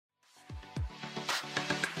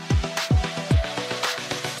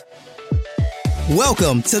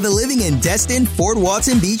Welcome to the Living in Destin, Fort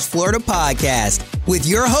Walton Beach, Florida podcast with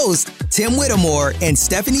your host, Tim Whittemore and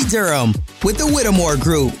Stephanie Durham with the Whittemore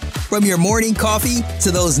Group. From your morning coffee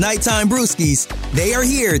to those nighttime brewskis, they are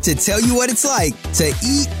here to tell you what it's like to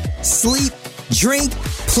eat, sleep, drink,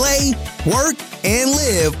 play, work, and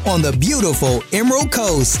live on the beautiful Emerald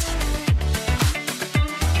Coast.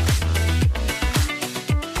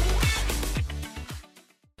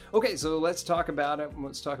 Okay, so let's talk about it.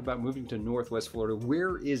 Let's talk about moving to Northwest Florida.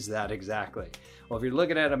 Where is that exactly? Well, if you're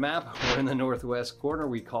looking at a map, we're in the northwest corner.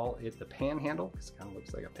 We call it the Panhandle, because it kind of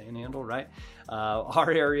looks like a panhandle, right?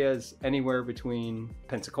 Our area is anywhere between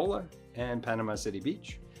Pensacola and Panama City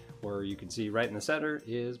Beach, where you can see right in the center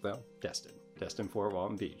is, well, Destin, Fort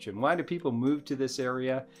Walton Beach. And why do people move to this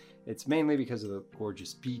area? It's mainly because of the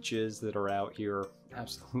gorgeous beaches that are out here.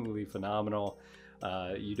 Absolutely phenomenal.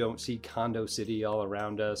 You don't see condo city all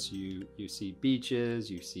around us. You see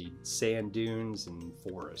beaches, you see sand dunes and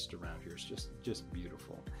forest around here. It's just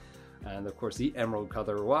beautiful. And of course the emerald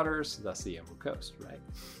color waters, thus the Emerald Coast, right?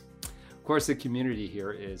 Of course the community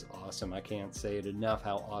here is awesome. I can't say it enough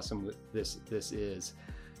how awesome this is.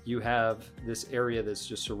 You have this area that's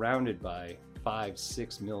just surrounded by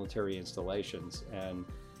 5-6 military installations, and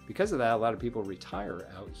because of that a lot of people retire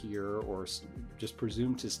out here or just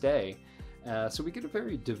presume to stay. So we get a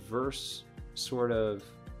very diverse, sort of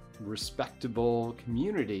respectable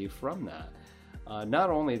community from that. Not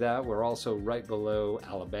only that, we're also right below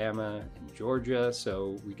Alabama and Georgia,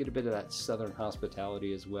 so we get a bit of that southern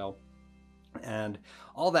hospitality as well. And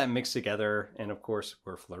all that mixed together, and of course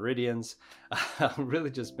we're Floridians, really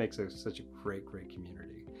just makes such a great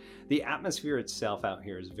community. The atmosphere itself out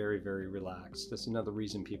here is very, very relaxed. That's another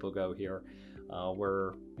reason people go here.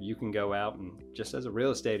 Where you can go out and just as a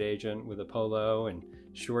real estate agent with a polo and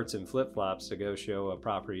shorts and flip-flops to go show a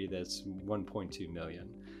property that's 1.2 million.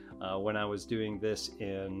 When I was doing this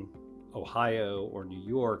in Ohio or New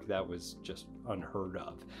York, that was just unheard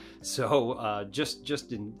of. So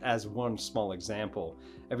as one small example,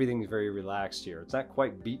 everything's very relaxed here. It's not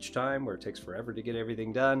quite beach time where it takes forever to get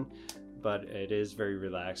everything done, but it is very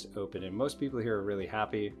relaxed, open, and most people here are really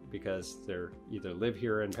happy because they're either live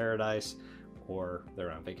here in paradise or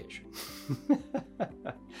they're on vacation.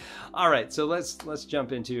 All right, so let's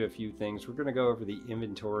jump into a few things. We're going to go over the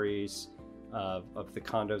inventories of the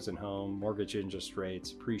condos and home, mortgage interest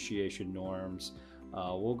rates, appreciation norms.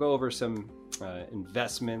 We'll go over some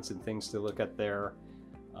investments and things to look at there,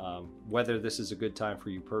 whether this is a good time for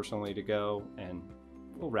you personally to go, and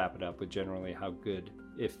we'll wrap it up with generally how good,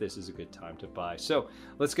 if this is a good time to buy. So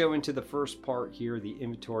let's go into the first part here, the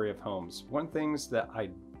inventory of homes. One things that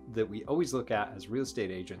we always look at as real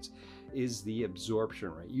estate agents is the absorption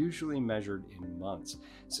rate, usually measured in months.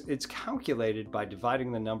 So it's calculated by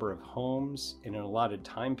dividing the number of homes in an allotted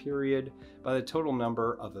time period by the total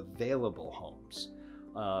number of available homes.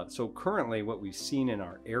 So currently what we've seen in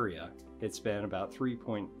our area, it's been about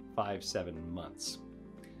 3.57 months,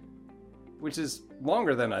 which is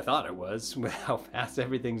longer than I thought it was with how fast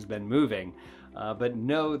everything's been moving. But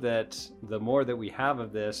know that the more that we have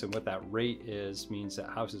of this and what that rate is means that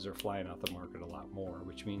houses are flying off the market a lot more,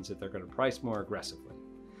 which means that they're going to price more aggressively.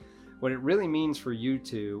 What it really means for you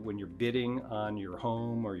when you're bidding on your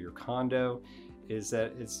home or your condo is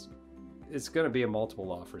that it's going to be a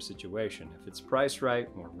multiple offer situation. If it's priced right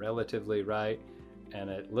or relatively right, and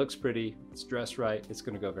it looks pretty, it's dressed right, it's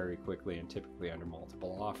going to go very quickly and typically under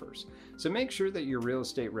multiple offers. So make sure that your real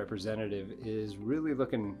estate representative is really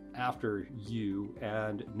looking after you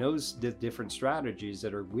and knows the different strategies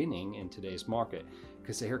that are winning in today's market,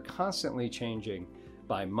 because they are constantly changing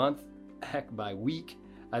by month, heck by week,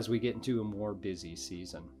 as we get into a more busy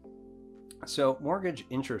season. So mortgage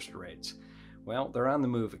interest rates, well, they're on the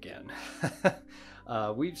move again.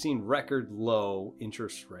 We've seen record low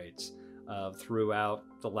interest rates throughout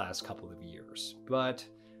the last couple of years, but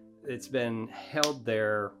it's been held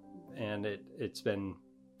there, and it's been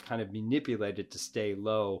kind of manipulated to stay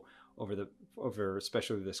low over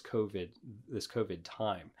especially this COVID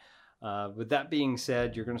time. With that being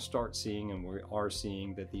said, you're going to start seeing, and we are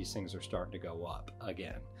seeing, that these things are starting to go up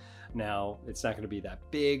again. Now, it's not going to be that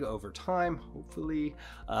big over time, hopefully.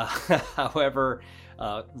 However,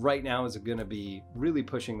 right now is going to be really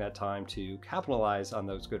pushing that time to capitalize on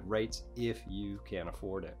those good rates if you can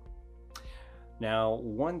afford it. Now,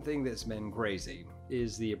 one thing that's been crazy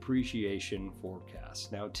is the appreciation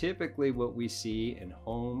forecast. Now, typically what we see in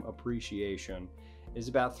home appreciation is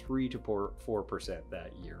about 3 to 4%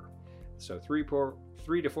 that year. So 3 to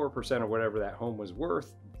 4% of whatever that home was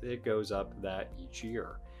worth, it goes up that each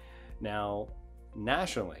year. Now,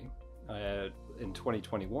 nationally, In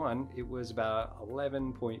 2021, it was about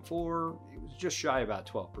 11.4. It was just shy about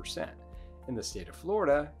 12%. In the state of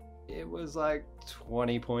Florida, it was like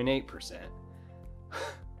 20.8%.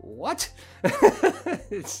 What?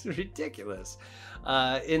 It's ridiculous.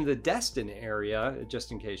 In the Destin area,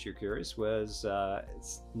 just in case you're curious, was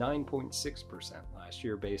it's 9.6% last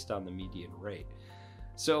year based on the median rate.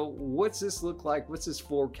 So what's this look like? What's this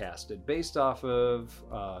forecasted? Based off of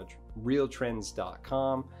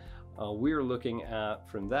realtrends.com, we're looking at,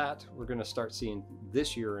 from that, we're going to start seeing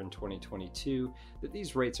this year in 2022 that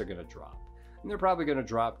these rates are going to drop. And they're probably going to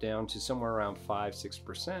drop down to somewhere around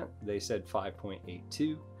 5-6%. They said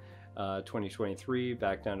 5.82. 2023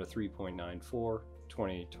 back down to 3.94.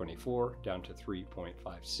 2024 down to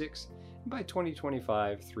 3.56. And by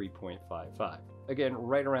 2025, 3.55. Again,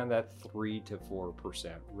 right around that 3 to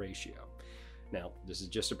 4% ratio. Now, this is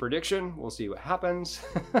just a prediction. We'll see what happens.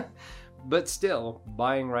 But still,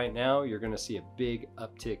 buying right now, you're going to see a big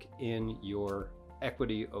uptick in your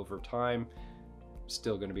equity over time.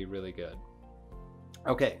 Still going to be really good.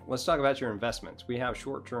 Okay, let's talk about your investments. We have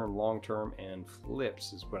short-term, long-term, and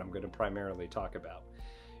flips is what I'm going to primarily talk about.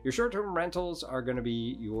 Your short-term rentals are going to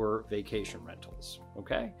be your vacation rentals,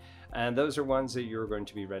 okay? And those are ones that you're going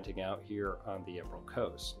to be renting out here on the Emerald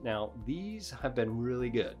Coast. Now, these have been really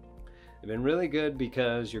good. They've been really good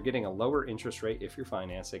because you're getting a lower interest rate if you're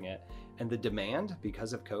financing it. And the demand,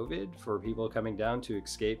 because of COVID, for people coming down to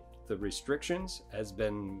escape the restrictions has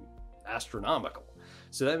been astronomical.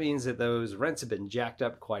 So that means that those rents have been jacked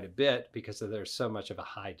up quite a bit because there's so much of a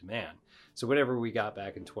high demand. So whatever we got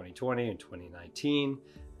back in 2020 and 2019,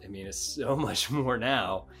 I mean, it's so much more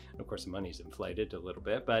now. And of course, the money's inflated a little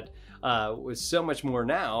bit, but with so much more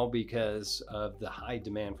now because of the high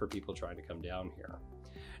demand for people trying to come down here.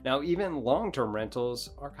 Now, even long-term rentals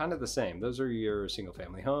are kind of the same. Those are your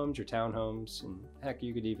single-family homes, your townhomes, and heck,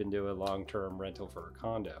 you could even do a long-term rental for a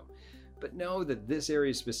condo. But know that this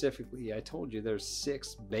area specifically, I told you there's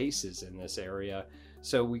 6 bases in this area.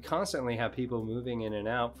 So we constantly have people moving in and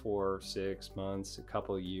out for 6 months, a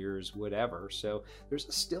couple of years, whatever. So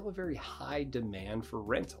there's still a very high demand for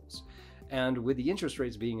rentals. And with the interest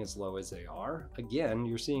rates being as low as they are, again,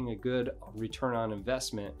 you're seeing a good return on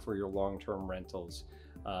investment for your long-term rentals,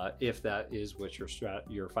 if that is what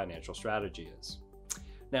your financial strategy is.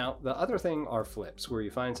 Now, the other thing are flips, where you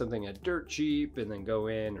find something at dirt cheap and then go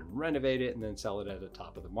in and renovate it and then sell it at the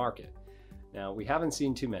top of the market. Now, we haven't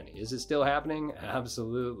seen too many. Is it still happening?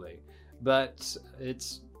 Absolutely. But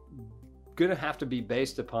it's going to have to be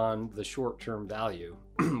based upon the short-term value,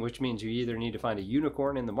 which means you either need to find a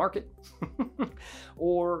unicorn in the market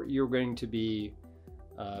or you're going to be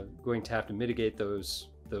have to mitigate those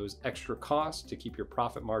extra costs to keep your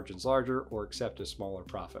profit margins larger or accept a smaller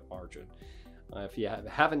profit margin. If you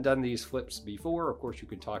haven't done these flips before, of course, you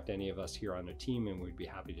can talk to any of us here on the team and we'd be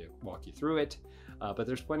happy to walk you through it. But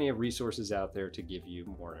there's plenty of resources out there to give you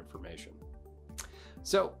more information.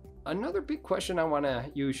 So another big question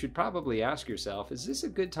you should probably ask yourself, is this a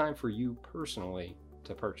good time for you personally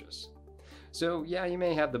to purchase? So yeah, you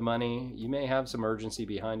may have the money, you may have some urgency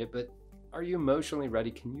behind it, but are you emotionally ready?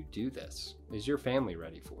 Can you do this? Is your family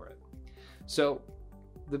ready for it? So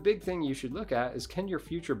the big thing you should look at is, can your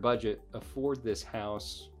future budget afford this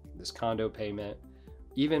house, this condo payment,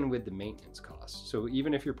 even with the maintenance costs? So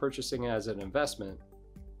even if you're purchasing as an investment,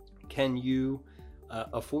 can you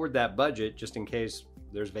afford that budget just in case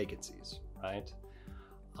there's vacancies, right?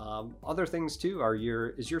 Other things too are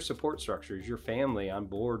is your support structure, is your family on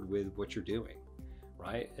board with what you're doing,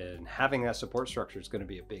 right? And having that support structure is going to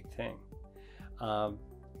be a big thing.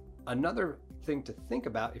 Another thing to think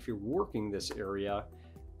about if you're working this area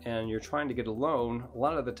and you're trying to get a loan, a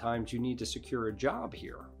lot of the times you need to secure a job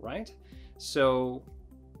here, right? So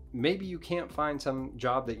maybe you can't find some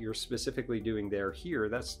job that you're specifically doing here.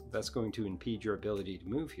 That's going to impede your ability to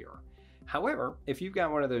move here. However, if you've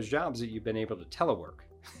got one of those jobs that you've been able to telework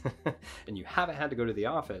and you haven't had to go to the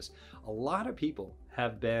office, a lot of people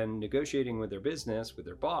have been negotiating with their business, with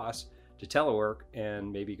their boss, to telework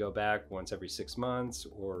and maybe go back once every 6 months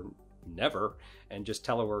or never and just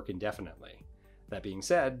telework indefinitely. That being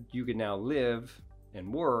said, you can now live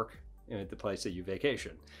and work at the place that you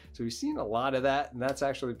vacation. So we've seen a lot of that, and that's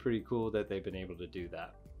actually pretty cool that they've been able to do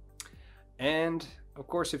that. And of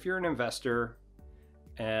course, if you're an investor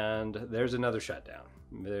and there's another shutdown,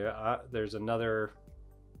 there's another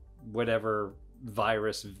whatever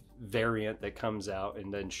virus variant that comes out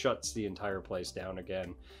and then shuts the entire place down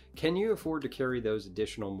again, can you afford to carry those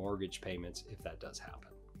additional mortgage payments if that does happen?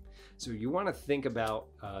 So you want to think about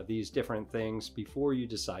these different things before you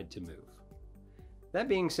decide to move. That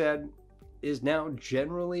being said, is now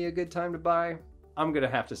generally a good time to buy? I'm going to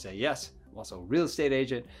have to say yes. I'm also a real estate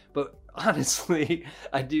agent, but honestly,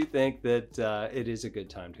 I do think that it is a good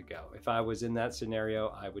time to go. If I was in that scenario,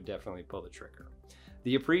 I would definitely pull the trigger.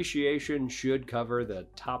 The appreciation should cover the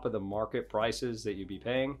top of the market prices that you'd be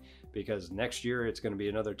paying, because next year it's going to be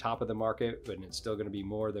another top of the market, but it's still going to be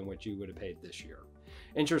more than what you would have paid this year.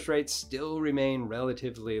 Interest rates still remain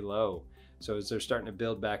relatively low. So as they're starting to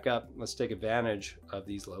build back up, let's take advantage of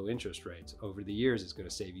these low interest rates. Over the years, it's going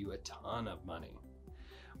to save you a ton of money.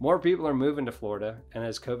 More people are moving to Florida, and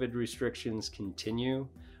as COVID restrictions continue,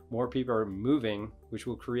 more people are moving, which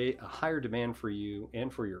will create a higher demand for you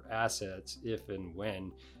and for your assets if and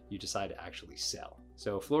when you decide to actually sell.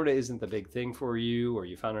 So if Florida isn't the big thing for you, or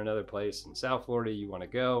you found another place in South Florida you want to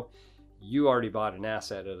go, you already bought an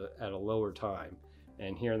asset at a lower time.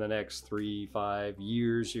 And here in the next 3-5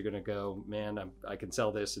 years, you're going to go, man, I can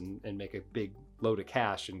sell this and make a big load of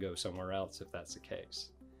cash and go somewhere else if that's the case.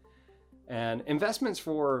 And investments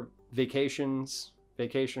for vacationers,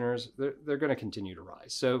 they're going to continue to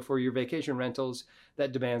rise. So for your vacation rentals,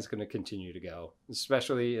 that demand's going to continue to go,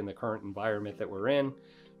 especially in the current environment that we're in.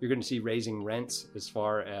 You're going to see raising rents as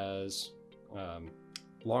far as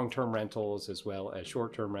long-term rentals as well as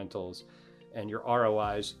short-term rentals. And your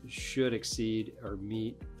ROIs should exceed or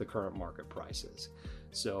meet the current market prices.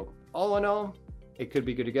 So all in all, it could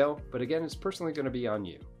be good to go. But again, it's personally going to be on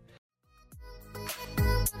you.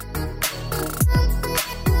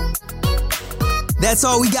 That's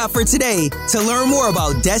all we got for today. To learn more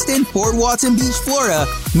about Destin, Fort Walton Beach, Florida,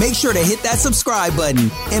 make sure to hit that subscribe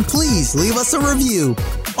button and please leave us a review.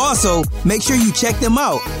 Also, make sure you check them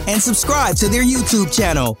out and subscribe to their YouTube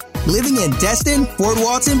channel, Living in Destin, Fort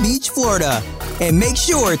Walton Beach, Florida. And make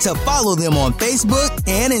sure to follow them on Facebook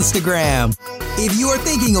and Instagram. If you are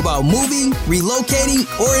thinking about moving, relocating,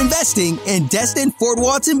 or investing in Destin, Fort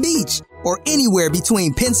Walton Beach, or anywhere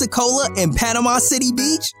between Pensacola and Panama City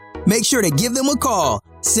Beach, make sure to give them a call,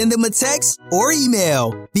 send them a text, or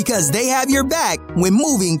email, because they have your back when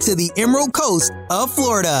moving to the Emerald Coast of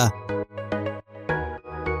Florida.